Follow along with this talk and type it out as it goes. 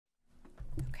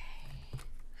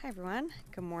Hi, everyone.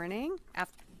 Good morning.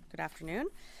 Good afternoon.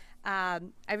 I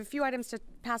have a few items to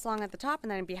pass along at the top, and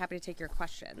then I'd be happy to take your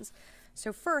questions.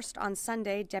 So first, on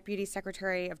Sunday, Deputy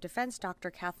Secretary of Defense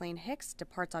Dr. Kathleen Hicks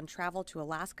departs on travel to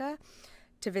Alaska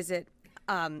to visit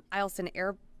Eielson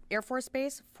Air Force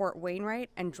Base, Fort Wainwright,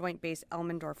 and Joint Base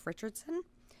Elmendorf-Richardson.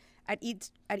 At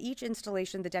each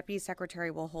installation, the Deputy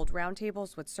Secretary will hold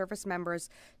roundtables with service members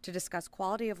to discuss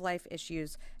quality of life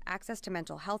issues, access to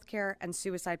mental health care, and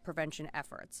suicide prevention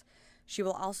efforts. She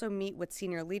will also meet with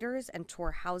senior leaders and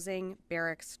tour housing,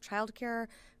 barracks, childcare,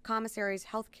 commissaries,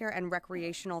 healthcare, and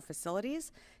recreational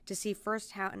facilities to see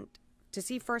firsthand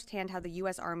how the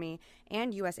U.S. Army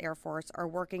and U.S. Air Force are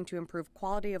working to improve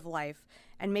quality of life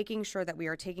and making sure that we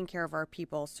are taking care of our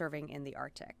people serving in the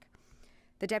Arctic.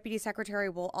 The Deputy Secretary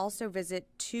will also visit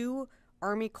 2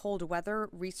 Army cold weather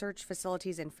research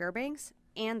facilities in Fairbanks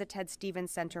and the Ted Stevens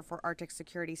Center for Arctic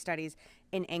Security Studies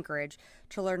in Anchorage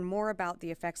to learn more about the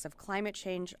effects of climate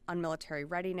change on military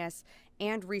readiness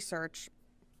and research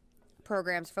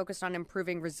programs focused on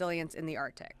improving resilience in the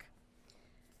Arctic.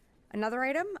 Another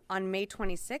item, on May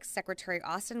 26th, Secretary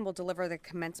Austin will deliver the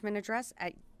commencement address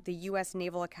at the U.S.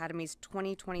 Naval Academy's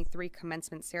 2023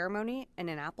 commencement ceremony in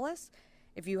Annapolis.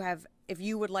 If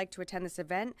you would like to attend this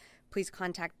event, please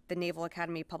contact the Naval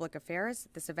Academy Public Affairs.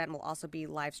 This event will also be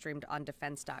live streamed on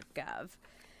defense.gov.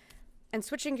 And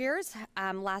switching gears,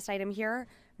 last item here,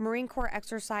 Marine Corps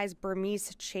exercise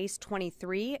Burmese Chase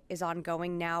 23 is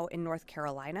ongoing now in North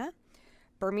Carolina.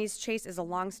 Burmese Chase is a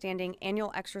long-standing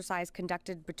annual exercise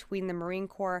conducted between the Marine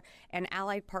Corps and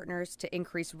allied partners to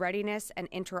increase readiness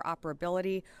and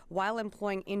interoperability while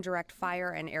employing indirect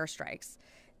fire and airstrikes.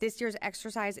 This year's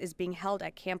exercise is being held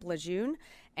at Camp Lejeune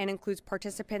and includes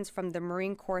participants from the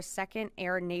Marine Corps 2nd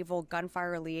Air Naval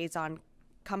Gunfire Liaison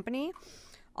Company,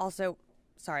 also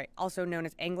known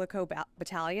as Anglico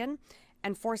Battalion,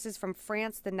 and forces from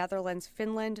France, the Netherlands,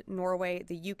 Finland, Norway,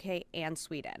 the UK, and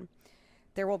Sweden.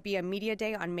 There will be a media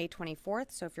day on May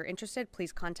 24th, so if you're interested,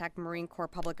 please contact Marine Corps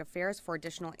Public Affairs for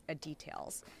additional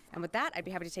details. And with that, I'd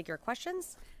be happy to take your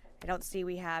questions. I don't see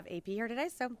we have AP here today,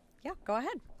 so yeah, go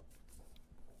ahead.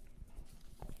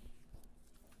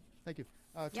 Thank you.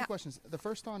 Two questions. The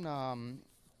first on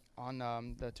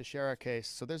the Teixeira case.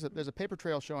 So there's a paper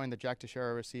trail showing that Jack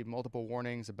Teixeira received multiple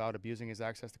warnings about abusing his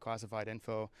access to classified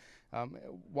info.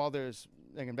 While there's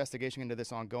an investigation into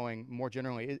this ongoing, more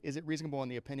generally, is it reasonable in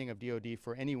the opinion of DoD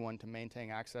for anyone to maintain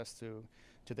access to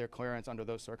their clearance under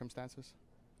those circumstances?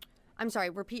 I'm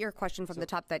sorry, repeat your question from the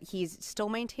top, that he still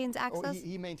maintains access?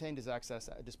 He maintained his access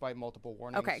despite multiple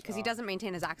warnings. Okay, because he doesn't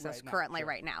maintain his access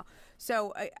right now.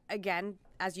 So again,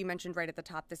 as you mentioned right at the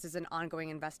top, this is an ongoing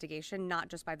investigation, not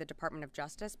just by the Department of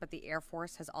Justice, but the Air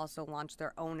Force has also launched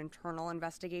their own internal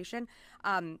investigation.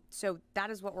 So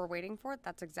that is what we're waiting for.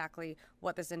 That's exactly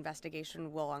what this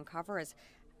investigation will uncover is,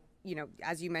 you know,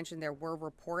 as you mentioned, there were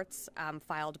reports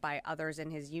filed by others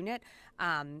in his unit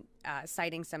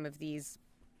citing some of these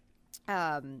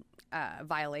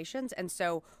violations. And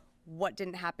so what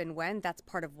didn't happen when, that's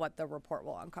part of what the report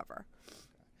will uncover. Okay.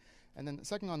 And then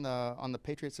second, on the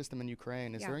Patriot system in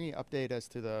Ukraine, is there any update as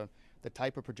to the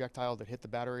type of projectile that hit the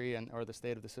battery or the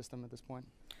state of the system at this point?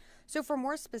 So for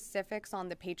more specifics on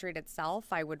the Patriot itself,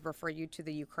 I would refer you to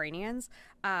the Ukrainians.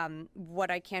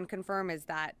 What I can confirm is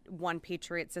that one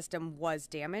Patriot system was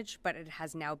damaged, but it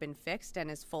has now been fixed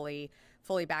and is fully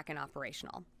back and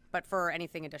operational. But for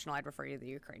anything additional, I'd refer you to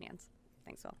the Ukrainians.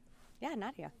 Thanks, Will. Yeah,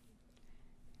 Nadia.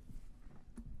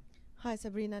 Hi,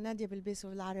 Sabrina. Nadia Bilbis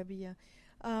of Al-Arabiya.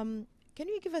 Can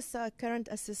you give us a current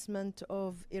assessment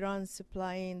of Iran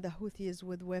supplying the Houthis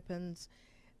with weapons?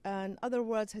 In other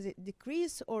words, has it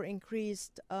decreased or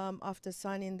increased after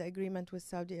signing the agreement with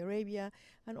Saudi Arabia?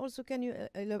 And also, can you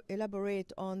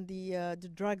elaborate on the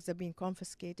drugs that have been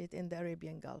confiscated in the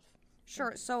Arabian Gulf?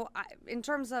 Sure. So in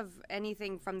terms of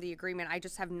anything from the agreement, I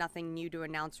just have nothing new to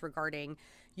announce regarding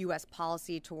U.S.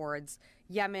 policy towards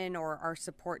Yemen or our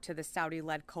support to the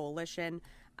Saudi-led coalition.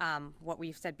 What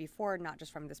we've said before, not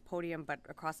just from this podium, but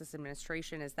across this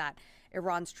administration, is that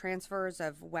Iran's transfers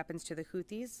of weapons to the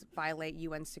Houthis violate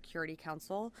UN Security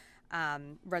Council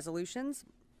resolutions,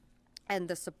 and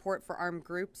the support for armed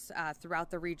groups throughout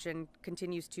the region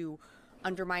continues to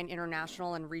undermine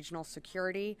international and regional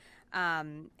security,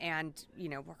 and, you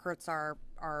know, hurts our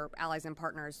allies and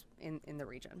partners in the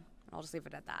region. I'll just leave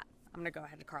it at that. I'm going to go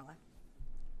ahead to Carla.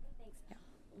 Thanks.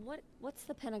 Yeah. What's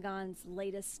the Pentagon's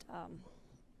latest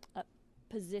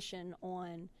position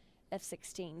on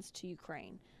F-16s to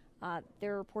Ukraine?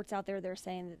 There are reports out there that are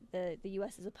saying that the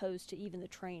U.S. is opposed to even the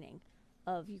training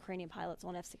of Ukrainian pilots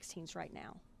on F-16s right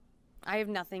now. I have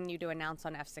nothing new to announce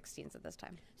on F-16s at this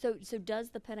time. So does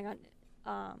the Pentagon,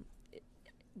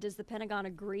 does the Pentagon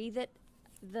agree that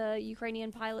the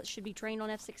Ukrainian pilots should be trained on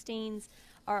F-16s?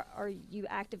 Are you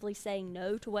actively saying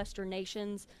no to Western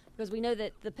nations? Because we know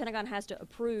that the Pentagon has to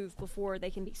approve before they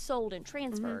can be sold and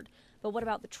transferred. But what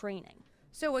about the training?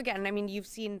 So again, I mean, you've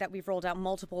seen that we've rolled out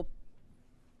multiple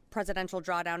presidential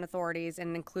drawdown authorities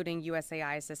and including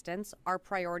USAI assistance. Our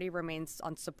priority remains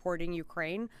on supporting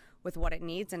Ukraine with what it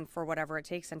needs and for whatever it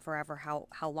takes and forever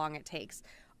how long it takes.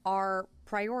 Our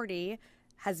priority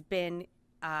has been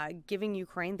giving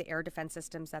Ukraine the air defense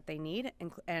systems that they need,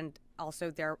 and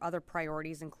also their other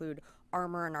priorities include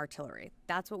armor and artillery.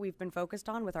 That's what we've been focused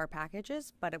on with our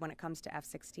packages, but when it comes to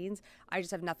F-16s, I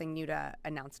just have nothing new to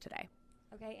announce today.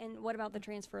 Okay, and what about the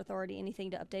transfer authority?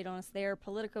 Anything to update on us there?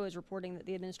 Politico is reporting that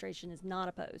the administration is not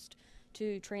opposed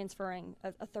to transferring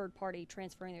a third party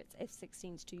transferring its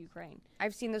F-16s to Ukraine.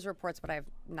 I've seen those reports, but I have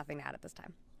nothing to add at this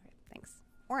time. All right, thanks.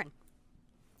 Oren.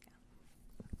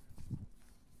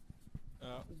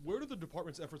 Where do the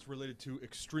department's efforts related to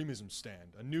extremism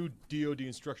stand? A new DoD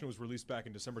instruction was released back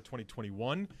in December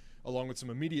 2021, along with some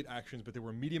immediate actions, but they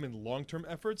were medium and long-term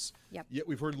efforts. Yep. Yet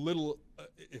we've heard little,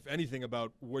 if anything,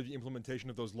 about where the implementation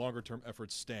of those longer-term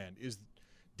efforts stand. Is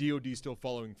DoD still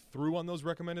following through on those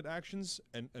recommended actions?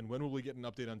 And when will we get an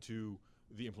update onto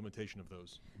the implementation of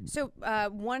those? So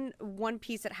one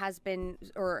piece that has been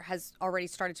or has already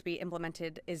started to be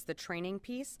implemented is the training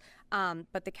piece.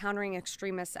 But the Countering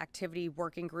Extremist Activity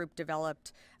Working Group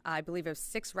developed, I believe it was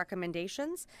 6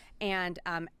 recommendations and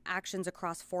actions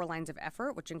across 4 lines of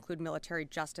effort, which include military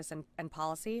justice and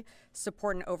policy,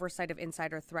 support and oversight of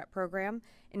insider threat program,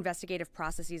 investigative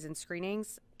processes and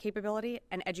screenings capability,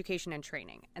 and education and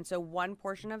training. And so one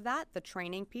portion of that, the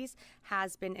training piece,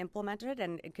 has been implemented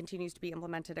and it continues to be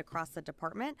implemented across the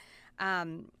department.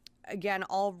 Again,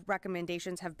 all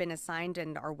recommendations have been assigned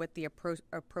and are with the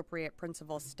appropriate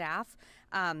principal staff.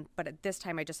 But at this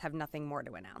time, I just have nothing more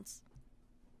to announce.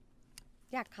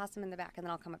 Yeah, Qasim in the back, and then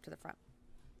I'll come up to the front.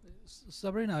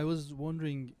 Sabrina, I was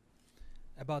wondering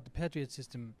about the Patriot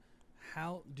system.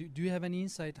 How do you have any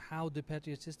insight how the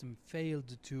Patriot system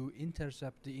failed to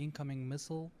intercept the incoming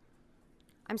missile?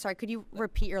 I'm sorry, could you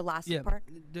repeat your last part?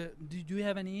 Do you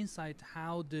have any insight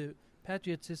how the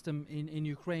Patriot system in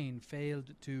Ukraine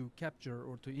failed to capture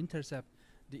or to intercept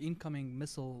the incoming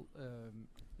missile?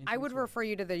 I would refer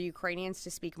you to the Ukrainians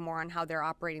to speak more on how they're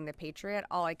operating the Patriot.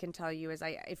 All I can tell you is,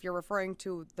 if you're referring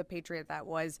to the Patriot that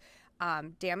was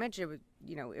damaged,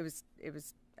 it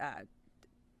was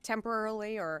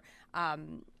temporarily or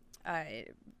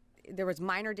there was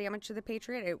minor damage to the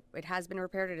Patriot. It has been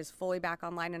repaired. It is fully back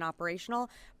online and operational.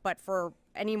 But for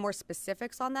any more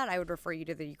specifics on that, I would refer you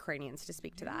to the Ukrainians to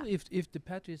speak to that. If the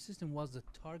Patriot system was the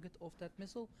target of that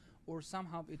missile, or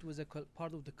somehow it was a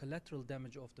part of the collateral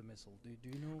damage of the missile, do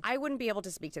you know? I wouldn't be able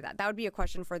to speak to that. That would be a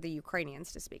question for the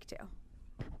Ukrainians to speak to.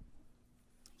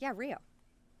 Yeah, Rio.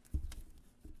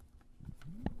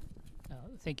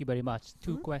 Thank you very much.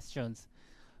 2 questions.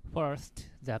 First,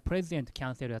 the president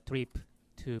canceled a trip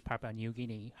to Papua New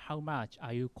Guinea. How much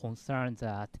are you concerned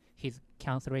that his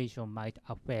cancellation might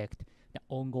affect the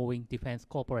ongoing defense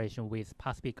cooperation with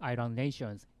Pacific Island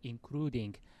nations,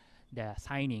 including the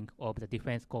signing of the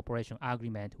defense cooperation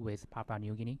agreement with Papua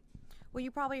New Guinea? Well,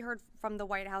 you probably heard from the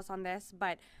White House on this,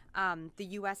 but the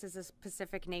U.S. is a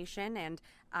Pacific nation, and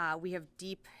we have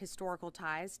deep historical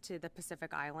ties to the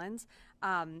Pacific Islands.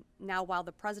 Now, while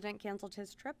the president canceled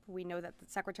his trip, we know that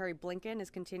Secretary Blinken is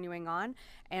continuing on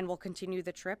and will continue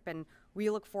the trip, and we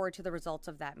look forward to the results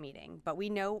of that meeting. But we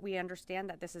understand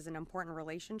that this is an important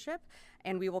relationship,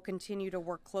 and we will continue to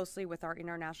work closely with our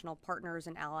international partners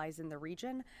and allies in the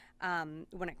region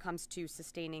when it comes to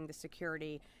sustaining the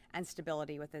security and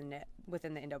stability within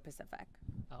the Indo-Pacific.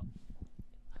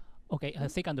 Okay,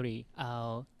 secondly,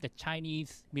 the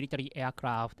Chinese military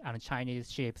aircraft and Chinese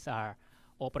ships are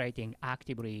operating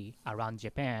actively around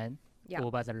Japan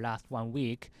over the last 1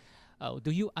 week.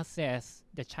 Do you assess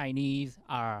the Chinese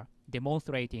are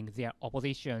demonstrating their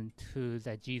opposition to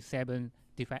the G7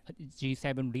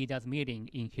 leaders meeting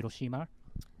in Hiroshima?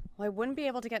 Well, I wouldn't be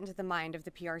able to get into the mind of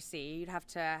the PRC. You'd have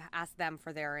to ask them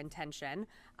for their intention.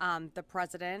 The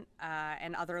president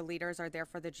and other leaders are there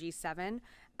for the G7,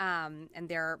 and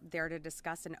they're there to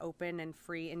discuss an open and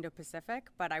free Indo-Pacific.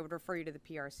 But I would refer you to the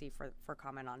PRC for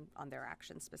comment on their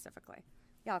actions specifically.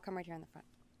 Yeah, I'll come right here in the front.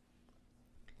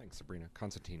 Thanks, Sabrina.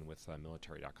 Constantine with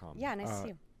military.com. Yeah, nice to see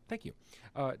you. Thank you.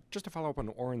 Just to follow up on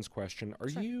Oren's question, are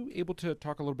Sure. you able to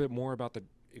talk a little bit more about the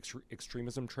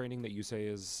extremism training that you say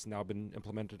has now been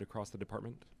implemented across the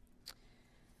department?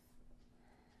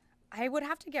 I would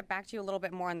have to get back to you a little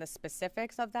bit more on the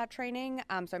specifics of that training,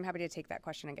 so I'm happy to take that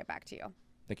question and get back to you.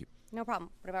 Thank you. No problem.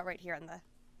 What about right here in the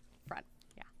front?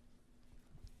 Yeah.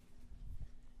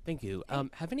 Thank you.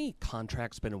 Have any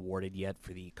contracts been awarded yet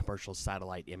for the commercial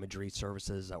satellite imagery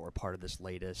services that were part of this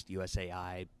latest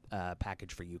USAI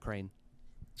package for Ukraine?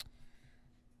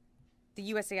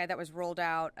 The USAI that was rolled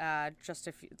out just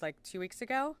 2 weeks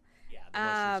ago? Yeah. The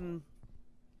most recent.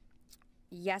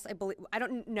 Yes, I believe. I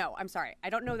don't know. I'm sorry. I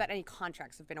don't know that any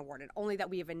contracts have been awarded. Only that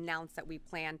we have announced that we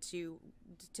plan to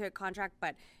contract.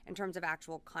 But in terms of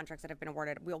actual contracts that have been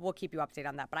awarded, we'll keep you updated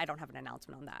on that. But I don't have an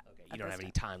announcement on that. Okay. You don't have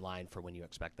any timeline for when you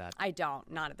expect that? I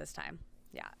don't. Not at this time.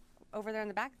 Yeah. Over there in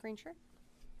the back, green shirt.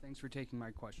 Thanks for taking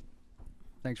my question.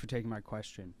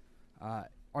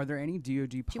 Are there any DoD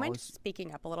Do you mind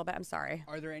speaking up a little bit? I'm sorry.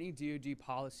 Are there any DoD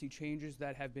policy changes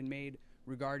that have been made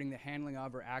regarding the handling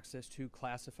of or access to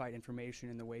classified information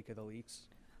in the wake of the leaks?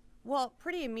 Well,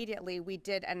 pretty immediately we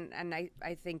did, and I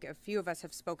think a few of us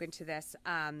have spoken to this.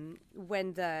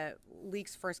 When the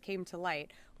leaks first came to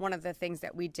light, one of the things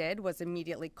that we did was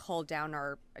immediately call down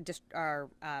our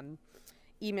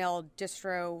email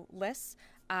distro lists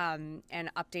and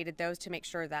updated those to make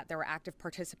sure that there were active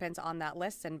participants on that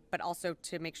list, but also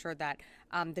to make sure that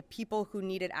the people who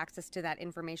needed access to that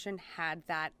information had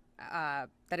that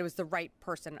it was the right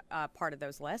person part of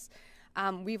those lists.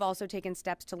 We've also taken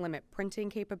steps to limit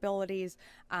printing capabilities.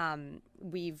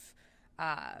 We've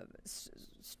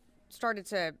started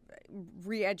to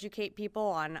re-educate people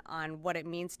on what it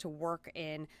means to work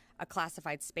in a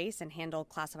classified space and handle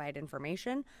classified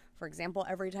information. For example,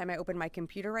 every time I open my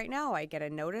computer right now, I get a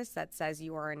notice that says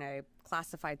you are in a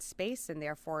classified space and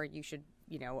therefore you should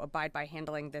abide by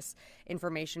handling this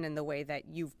information in the way that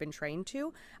you've been trained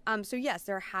to. So yes,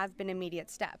 there have been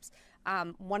immediate steps.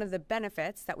 One of the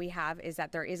benefits that we have is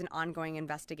that there is an ongoing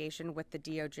investigation with the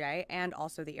DOJ and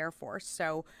also the Air Force.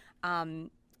 So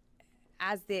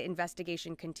as the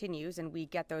investigation continues and we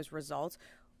get those results,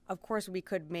 of course, we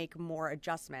could make more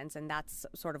adjustments, and that's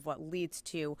sort of what leads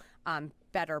to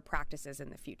better practices in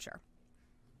the future.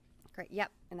 Great.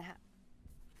 Yep, in the hat.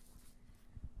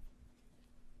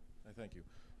 Thank you.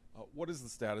 What is the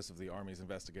status of the Army's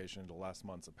investigation into last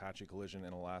month's Apache collision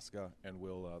in Alaska, and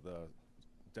will the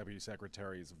Deputy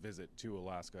Secretary's visit to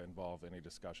Alaska involve any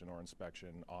discussion or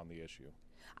inspection on the issue?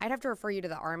 I'd have to refer you to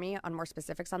the Army on more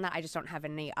specifics on that. I just don't have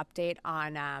any update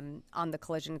on the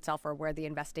collision itself or where the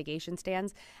investigation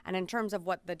stands. And in terms of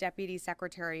what the Deputy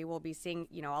Secretary will be seeing,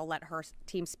 I'll let her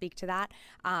team speak to that.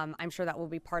 I'm sure that will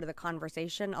be part of the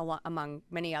conversation among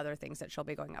many other things that she'll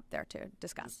be going up there to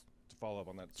discuss. To follow up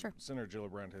on that, sure. Senator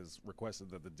Gillibrand has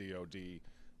requested that the DoD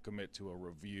commit to a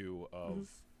review of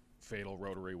fatal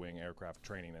rotary wing aircraft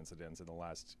training incidents in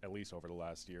at least over the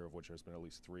last year, of which there's been at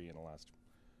least 3 in the last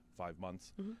 5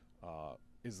 months.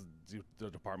 Is the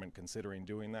department considering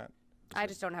doing that? I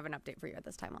just don't have an update for you at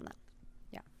this time on that.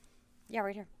 Yeah,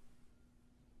 right here.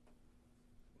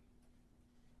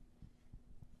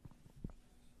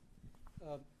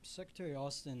 Secretary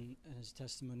Austin, in his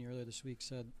testimony earlier this week,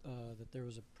 said that there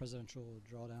was a presidential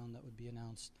drawdown that would be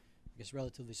announced, I guess,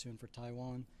 relatively soon for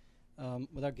Taiwan.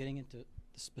 Without getting into the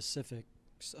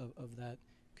specifics of that,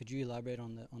 could you elaborate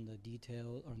on the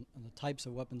detail, on the types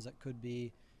of weapons that could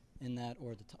be in that,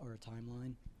 or a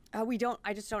timeline? We don't.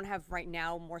 I just don't have right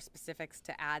now more specifics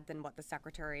to add than what the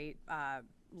Secretary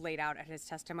laid out at his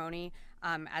testimony.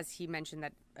 As he mentioned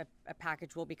that a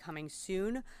package will be coming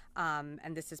soon,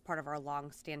 and this is part of our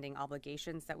long-standing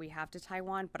obligations that we have to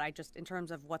Taiwan. But in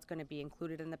terms of what's going to be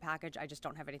included in the package, I just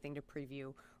don't have anything to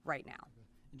preview right now.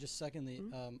 And just secondly,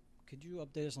 could you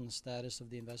update us on the status of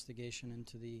the investigation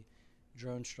into the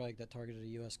drone strike that targeted a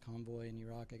U.S. convoy in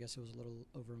Iraq? I guess it was a little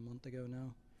over a month ago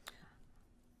now.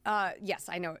 Yes,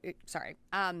 I know. Sorry.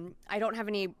 I don't have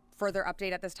any further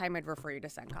update at this time. I'd refer you to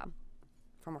CENTCOM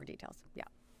for more details. Yeah,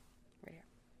 right here.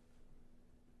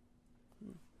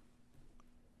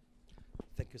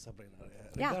 Thank you, Sabrina.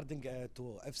 Regarding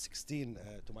to F-16,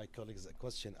 to my colleague's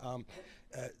question,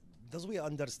 does we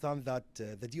understand that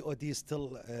the DoD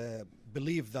still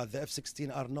believe that the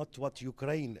F-16 are not what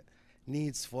Ukraine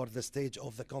needs for the stage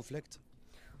of the conflict?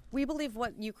 We believe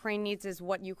what Ukraine needs is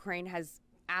what Ukraine has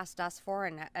asked us for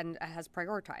and has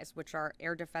prioritized, which are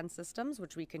air defense systems,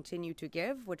 which we continue to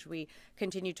give, which we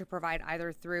continue to provide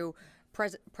either through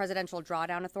presidential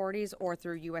drawdown authorities or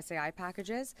through USAI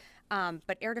packages.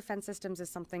 But air defense systems is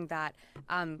something that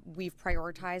we've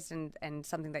prioritized and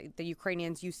something that the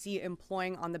Ukrainians you see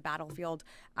employing on the battlefield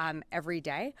every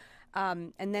day.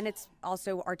 And then it's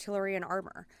also artillery and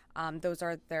armor. Those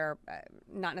are their,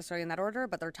 not necessarily in that order,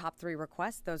 but their top 3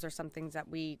 requests. Those are some things that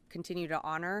we continue to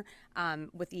honor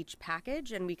with each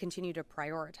package, and we continue to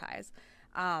prioritize.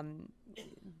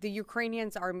 The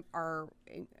Ukrainians are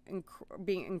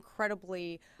being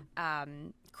incredibly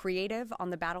creative on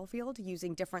the battlefield,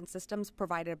 using different systems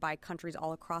provided by countries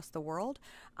all across the world.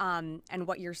 And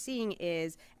what you're seeing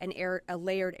is a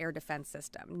layered air defense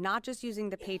system, not just using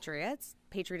the Patriots.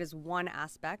 Patriot is one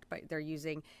aspect, but they're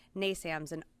using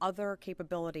NASAMS and other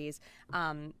capabilities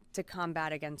to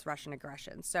combat against Russian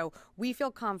aggression. So we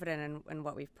feel confident in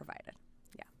what we've provided.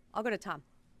 Yeah. I'll go to Tom.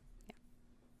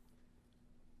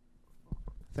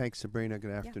 Thanks, Sabrina.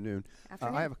 Good afternoon.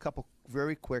 Afternoon. I have a couple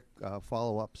very quick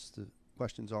follow-ups to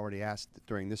questions already asked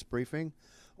during this briefing.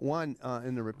 One,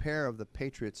 in the repair of the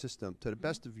Patriot system, to the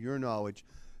best of your knowledge,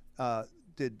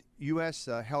 did U.S.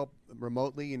 help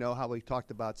remotely? You know how we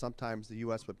talked about sometimes the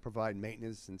U.S. would provide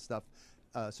maintenance and stuff,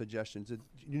 suggestions. Did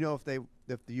you know if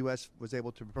the U.S. was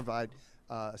able to provide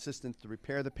assistance to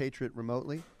repair the Patriot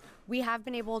remotely? We have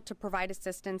been able to provide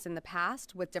assistance in the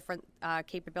past with different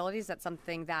capabilities. That's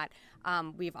something that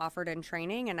we've offered in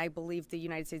training, and I believe the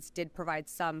United States did provide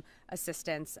some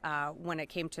assistance when it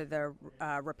came to the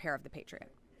repair of the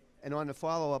Patriot. And on the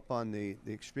follow-up on the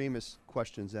extremist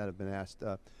questions that have been asked,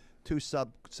 two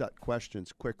subset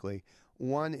questions quickly.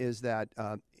 One is that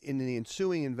in the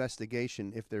ensuing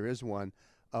investigation, if there is one,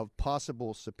 of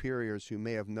possible superiors who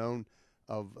may have known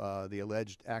of the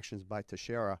alleged actions by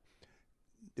Teixeira,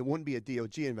 it wouldn't be a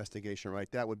DOG investigation, right?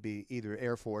 That would be either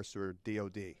Air Force or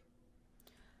DOD.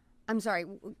 I'm sorry,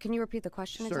 can you repeat the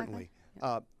question Certainly.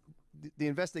 exactly? The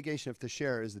investigation of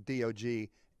Teixeira is the DOG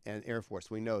and Air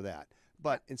Force. We know that.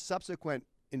 But in subsequent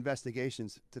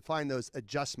investigations, to find those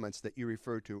adjustments that you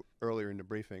referred to earlier in the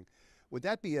briefing, would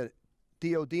that be a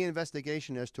DOD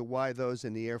investigation as to why those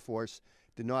in the Air Force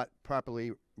did not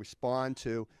properly respond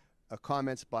to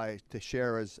comments by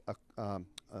Teixeira's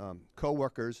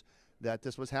co-workers that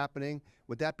this was happening?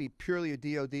 Would that be purely a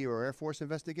DOD or Air Force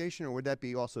investigation, or would that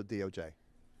be also DOJ?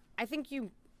 I think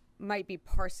you might be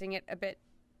parsing it a bit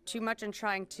too much and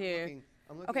trying to...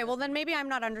 Okay, well then maybe I'm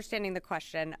not understanding the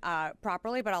question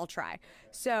properly, but I'll try.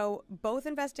 So both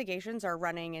investigations are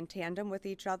running in tandem with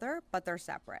each other, but they're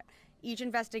separate. Each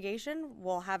investigation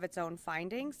will have its own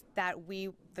findings that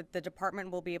the department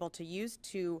will be able to use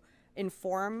to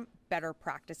inform better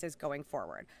practices going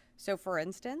forward. So for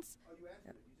instance... Oh, you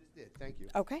answered it. You just did. Thank you.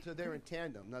 Okay. So they're in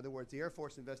tandem. In other words, the Air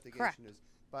Force investigation Correct. is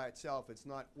by itself. It's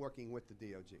not working with the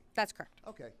DOG. That's correct.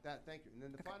 Okay, thank you. And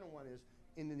then the final one is,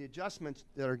 in the adjustments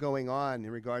that are going on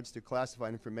in regards to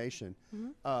classified information,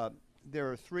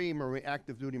 there are 3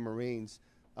 active duty Marines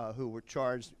who were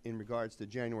charged in regards to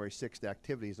January 6th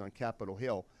activities on Capitol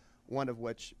Hill, one of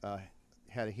which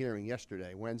had a hearing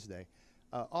yesterday, Wednesday.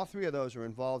 All 3 of those are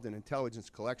involved in intelligence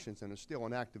collections and are still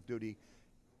on active duty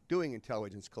doing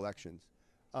intelligence collections.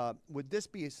 Would this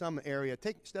be some area,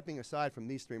 stepping aside from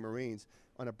these 3 Marines,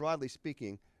 on a broadly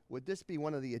speaking, would this be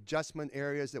one of the adjustment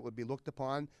areas that would be looked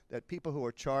upon, that people who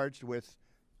are charged with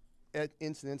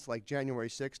incidents like January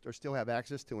 6th or still have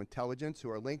access to intelligence who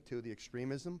are linked to the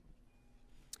extremism?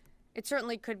 It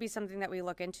certainly could be something that we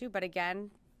look into, but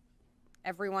again,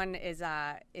 everyone is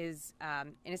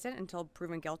innocent until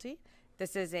proven guilty.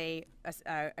 This is a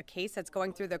case that's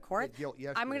going through the court.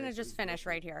 I'm going to just finish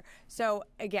right here. So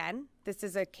again, this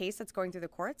is a case that's going through the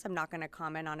courts. I'm not going to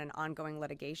comment on an ongoing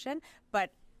litigation,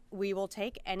 but we will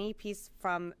take any piece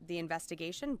from the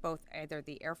investigation, both either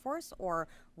the Air Force or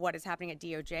what is happening at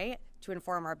DOJ, to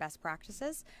inform our best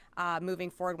practices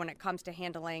moving forward when it comes to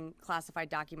handling classified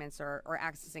documents or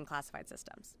accessing classified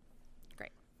systems.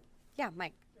 Great. Yeah,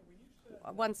 Mike.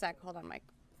 One sec. Hold on, Mike.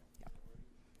 Yeah.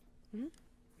 When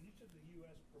you said the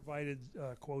U.S. provided,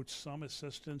 quote, some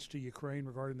assistance to Ukraine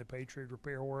regarding the Patriot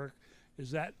repair work,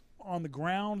 is that on the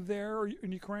ground there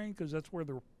in Ukraine? Because that's where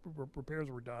the repairs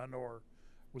were done, or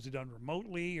was it done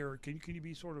remotely, or can you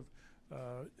be sort of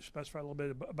specify a little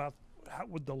bit about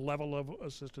what the level of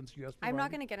assistance U.S. provided? I'm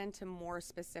not going to get into more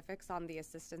specifics on the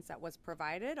assistance that was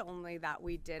provided, only that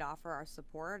we did offer our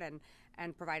support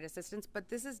and provide assistance. But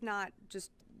this is not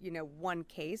just, one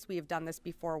case. We have done this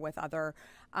before with other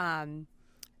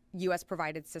U.S.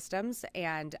 provided systems.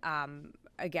 And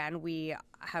again, we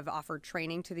have offered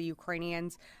training to the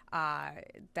Ukrainians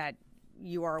that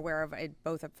you are aware of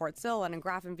both at Fort Sill and in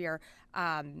Grafenwehr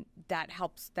that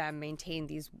helps them maintain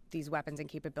these weapons and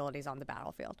capabilities on the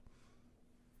battlefield.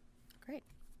 Great.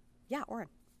 Yeah, Oren.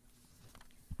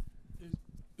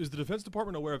 Is the Defense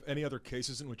Department aware of any other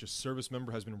cases in which a service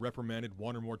member has been reprimanded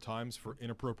 1 or more times for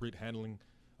inappropriate handling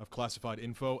of classified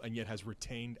info and yet has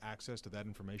retained access to that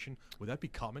information? Would that be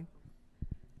common?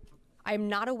 I'm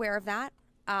not aware of that.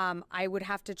 I would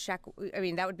have to check.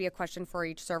 That would be a question for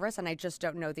each service, and I just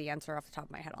don't know the answer off the top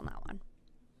of my head on that one.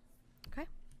 Okay,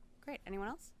 great. Anyone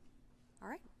else? All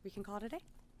right. we can call it a day.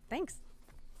 Thanks.